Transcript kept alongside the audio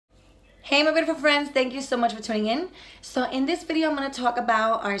Hey my beautiful friends, thank you so much for tuning in. So in this video I'm going to talk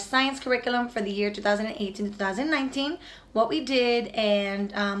about our science curriculum for the year 2018-2019, what we did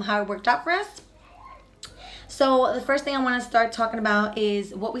and how it worked out for us. So the first thing I want to start talking about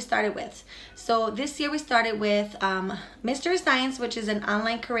is what we started with. So this year we started with Mystery Science, which is an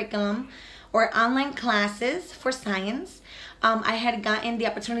online curriculum or online classes for science. I had gotten the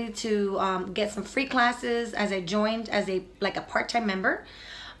opportunity to get some free classes as I joined as a part-time member.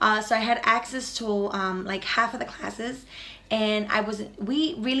 So I had access to like half of the classes, and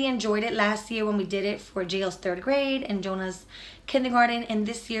we really enjoyed it last year when we did it for JL's 3rd grade and Jonah's kindergarten, and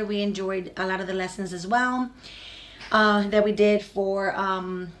this year we enjoyed a lot of the lessons as well that we did for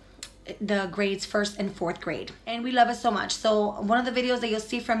the grades 1st and 4th grade, and we love it so much. So one of the videos that you'll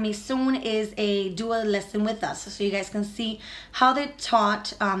see from me soon is do a lesson with us, so you guys can see how they're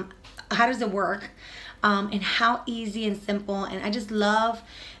taught, how does it work, and how easy and simple. And I just love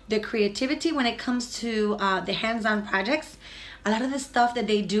the creativity when it comes to the hands-on projects. A lot of the stuff that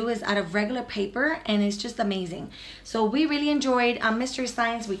they do is out of regular paper, and it's just amazing. So we really enjoyed Mystery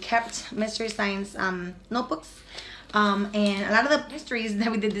Science. We kept Mystery Science notebooks, and a lot of the mysteries that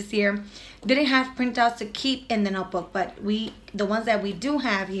we did this year didn't have printouts to keep in the notebook, but the ones that we do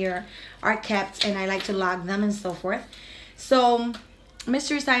have here are kept, and I like to log them and so forth. So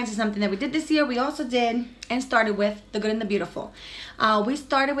Mystery Science is something that we did this year. We also did and started with The Good and the Beautiful. We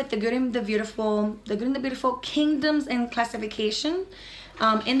started with The Good and the Beautiful, Kingdoms and Classification.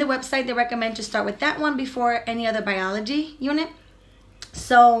 In the website, they recommend to start with that one before any other biology unit.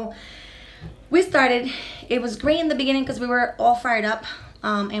 So we started. It was great in the beginning because we were all fired up,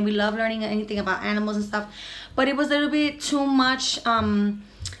 and we love learning anything about animals and stuff. But it was a little bit too much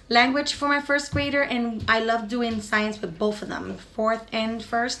language for my 1st grader, and I love doing science with both of them, 4th and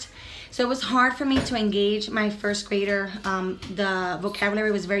 1st. So it was hard for me to engage my 1st grader. The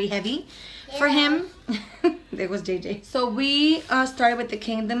vocabulary was very heavy for him. There was JJ. So we started with the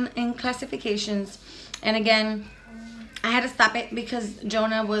Kingdom and Classifications, and again I had to stop it because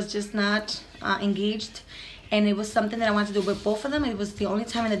Jonah was just not engaged, and it was something that I wanted to do with both of them. It was the only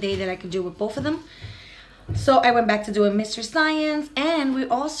time in the day that I could do with both of them. So I went back to doing Mystery Science, and we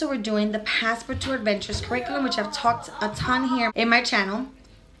also were doing the Passport to Adventures curriculum, which I've talked a ton here in my channel.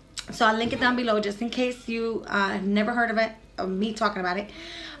 So I'll link it down below just in case you have never heard of it, or me talking about it.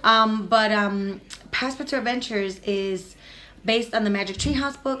 Passport to Adventures is based on the Magic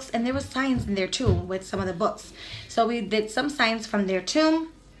Treehouse books, and there was science in there too with some of the books. So we did some science from there too.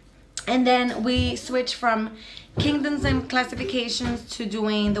 And then we switched from Kingdoms and Classifications to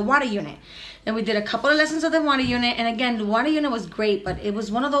doing the water unit. Then we did a couple of lessons of the water unit, and again, the water unit was great, but it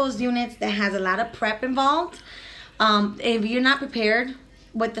was one of those units that has a lot of prep involved. If you're not prepared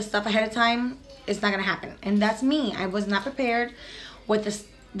with the stuff ahead of time, it's not gonna happen. And that's me. I was not prepared with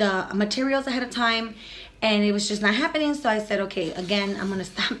the materials ahead of time, and it was just not happening. So I said, okay, again, I'm gonna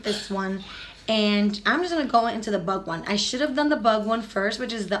stop this one, and I'm just gonna go into the bug one. I should have done the bug one first,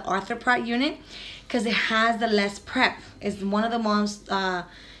 which is the arthropod unit, because it has the less prep. It's one of the most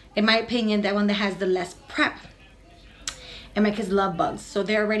in my opinion, that one that has the less prep. And my kids love bugs, so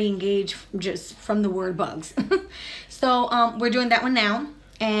they're already engaged just from the word bugs. So we're doing that one now.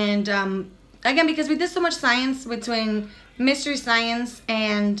 And again, because we did so much science between Mystery Science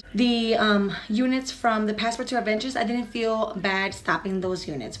and the units from the Passport to Adventures, I didn't feel bad stopping those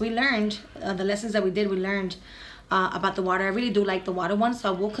units. We learned, the lessons that we did, we learned about the water. I really do like the water one,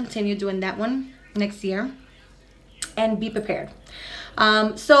 so I will continue doing that one next year. And be prepared.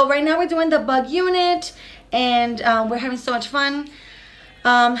 So right now we're doing the bug unit, and we're having so much fun,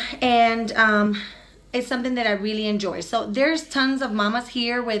 it's something that I really enjoy. So there's tons of mamas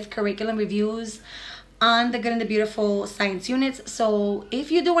here with curriculum reviews on the Good and the Beautiful science units. So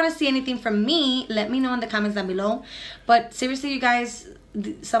if you do want to see anything from me, let me know in the comments down below. But seriously, you guys,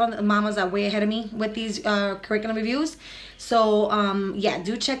 some of the mamas are way ahead of me with these curriculum reviews. So yeah,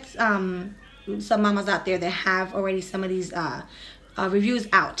 do check some mamas out there that have already some of these reviews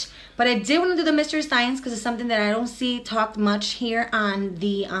out. But I did want to do the Mystery Science because it's something that I don't see talked much here on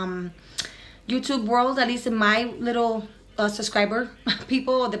the YouTube world, at least in my little subscriber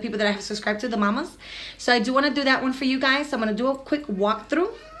people, or the people that I have subscribed to, the mamas. So I do want to do that one for you guys. So I'm going to do a quick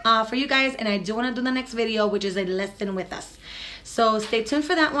walkthrough for you guys, and I do want to do the next video, which is a lesson with us. So stay tuned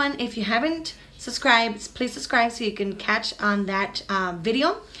for that one. If you haven't subscribed, please subscribe so you can catch on that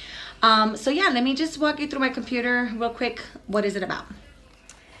video. So yeah, let me just walk you through my computer real quick. What is it about?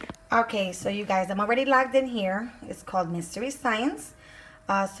 Okay, so you guys, I'm already logged in here. It's called Mystery Science.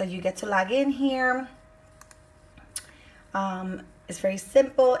 So you get to log in here. It's very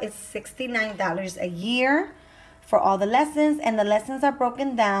simple. It's $69 a year for all the lessons, and the lessons are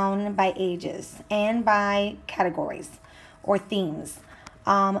broken down by ages and by categories or themes.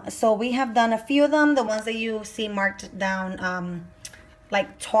 So we have done a few of them. The ones that you see marked down,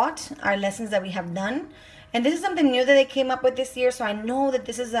 like taught, are lessons that we have done. And this is something new that they came up with this year. So I know that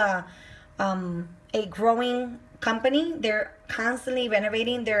this is a growing company. They're constantly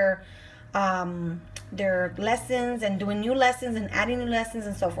renovating their lessons and doing new lessons and adding new lessons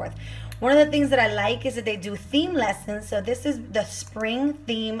and so forth. One of the things that I like is that they do theme lessons. So this is the spring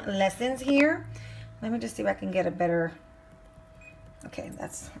theme lessons here. Let me just see if I can get a better... Okay,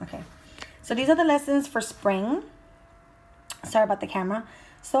 that's okay. So these are the lessons for spring. Sorry about the camera.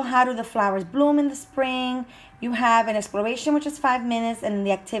 So how do the flowers bloom in the spring? You have an exploration, which is 5 minutes, and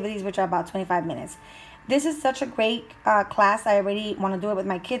the activities, which are about 25 minutes. This is such a great class. I already want to do it with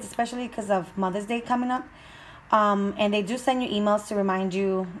my kids, especially because of Mother's Day coming up. And they do send you emails to remind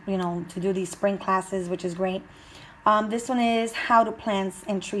you, to do these spring classes, which is great. This one is how do plants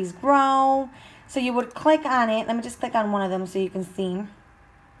and trees grow. So you would click on it. Let me just click on one of them so you can see.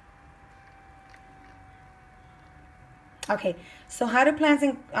 Okay, so how do plants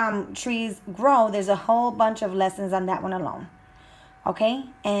and trees grow? There's a whole bunch of lessons on that one alone. Okay,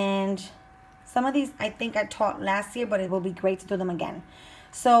 and some of these I think I taught last year, but it will be great to do them again.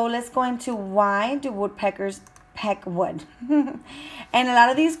 So let's go into why do woodpeckers peck wood? And a lot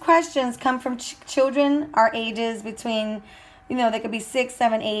of these questions come from children our ages between, they could be 6,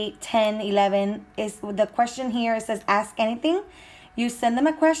 7, 8, 10, 11. Is the question here, it says ask anything. You send them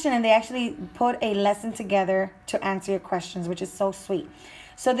a question and they actually put a lesson together to answer your questions, which is so sweet.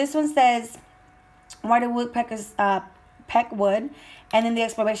 So this one says, why do woodpeckers peck wood? And then the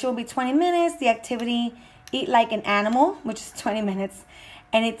exploration will be 20 minutes. The activity, eat like an animal, which is 20 minutes.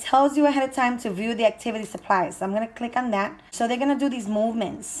 And it tells you ahead of time to view the activity supplies. So I'm going to click on that. So they're going to do these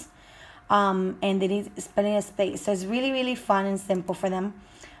movements. And they need spending a space. So it's really, really fun and simple for them.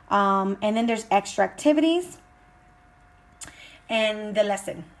 And then there's extra activities. And the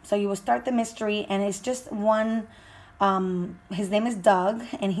lesson. So you will start the mystery, and it's just one. His name is Doug,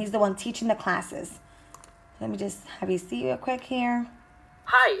 and he's the one teaching the classes. Let me just have you see real quick here.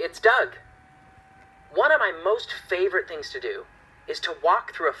 Hi, it's Doug. One of my most favorite things to do is to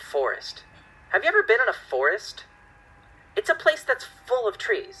walk through a forest. Have you ever been in a forest? It's a place that's full of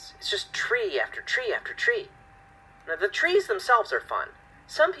trees. It's just tree after tree after tree. Now, the trees themselves are fun.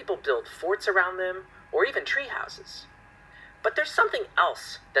 Some people build forts around them, or even tree houses. But there's something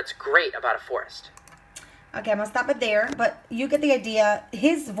else that's great about a forest. Okay, I'm going to stop it there, but you get the idea.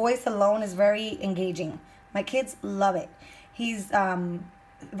 His voice alone is very engaging. My kids love it. He's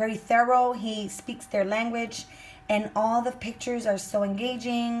very thorough. He speaks their language, and all the pictures are so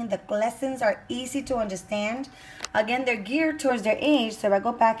engaging. The lessons are easy to understand. Again, they're geared towards their age. So if I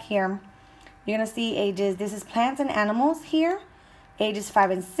go back here, you're going to see ages. This is plants and animals here. Ages 5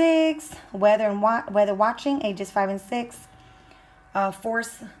 and 6. Weather watching, ages 5 and 6.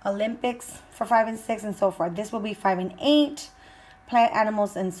 Force Olympics for 5 and 6, and so forth. This will be 5 and 8. Plant,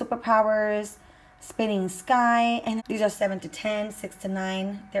 animals, and superpowers. Spinning sky. And these are 7 to 10, 6 to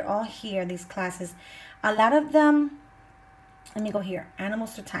 9. They're all here, these classes. A lot of them, let me go here.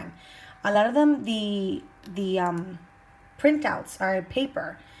 Animals to time. A lot of them, the printouts are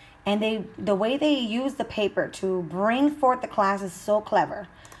paper. And the way they use the paper to bring forth the class is so clever.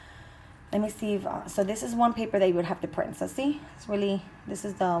 Let me see if, so this is one paper that you would have to print. So see, it's really, this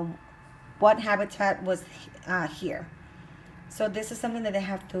is the, what habitat was here. So this is something that they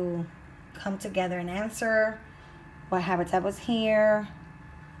have to come together and answer. What habitat was here.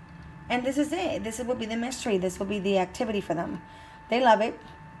 And this is it. This will be the mystery. This will be the activity for them. They love it.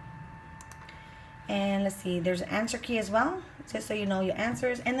 And let's see, there's an answer key as well, just so you know your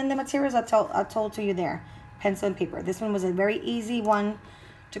answers. And then the materials are told to you there, pencil and paper. This one was a very easy one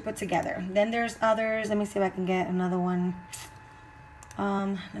to put together. Then there's others. Let me see if I can get another one.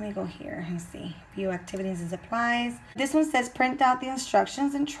 Let me go here and see. View activities and supplies. This one says print out the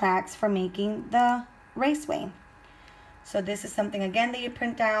instructions and tracks for making the raceway. So this is something again that you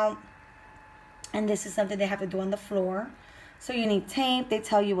print out, and this is something they have to do on the floor. So you need tape. They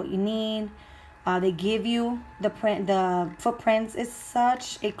tell you what you need. They give you the footprints. It's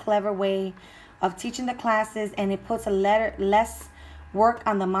such a clever way of teaching the classes, and it puts less work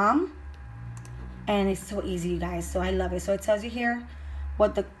on the mom, and it's so easy, you guys. So I love it. So it tells you here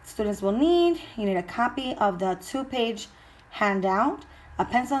what the students will need. You need a copy of the 2-page handout, a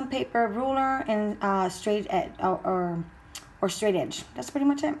pencil and paper, ruler, and straight edge or straight edge. That's pretty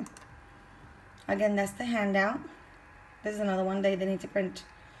much it. Again, that's the handout. This is another one that they need to print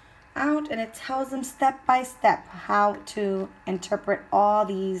out, and it tells them step by step how to interpret all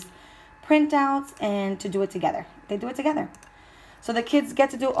these printouts and to do it together. They do it together. So the kids get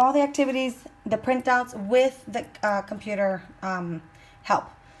to do all the activities, the printouts with the computer help.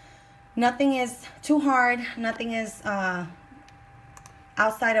 Nothing is too hard. Nothing is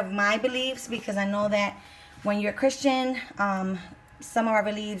outside of my beliefs, because I know that when you're a Christian, some of our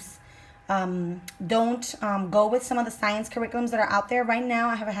beliefs don't go with some of the science curriculums that are out there right now.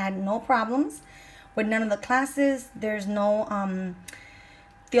 I have had no problems with none of the classes. There's no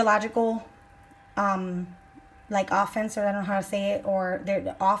theological like offense, or I don't know how to say it, or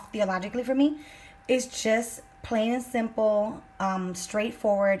they're off theologically for me. It's just plain and simple,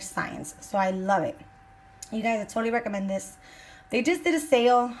 straightforward science. So I love it. You guys, I totally recommend this. They just did a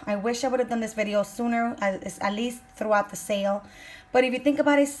sale. I wish I would have done this video sooner, at least throughout the sale. But if you think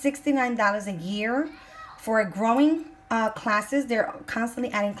about it, $69 a year for a growing classes. They're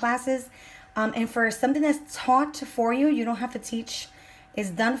constantly adding classes. And for something that's taught for you, you don't have to teach. It's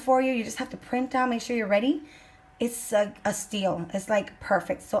done for you. You just have to print out, make sure you're ready. It's a steal. It's like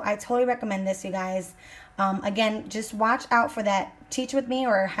perfect. So I totally recommend this, you guys. Again, just watch out for that teach with me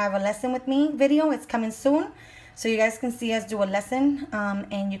or have a lesson with me video. It's coming soon. So you guys can see us do a lesson,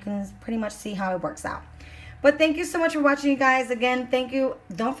 and you can pretty much see how it works out. But thank you so much for watching, you guys. Again, thank you.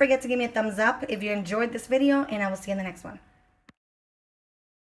 Don't forget to give me a thumbs up if you enjoyed this video, and I will see you in the next one.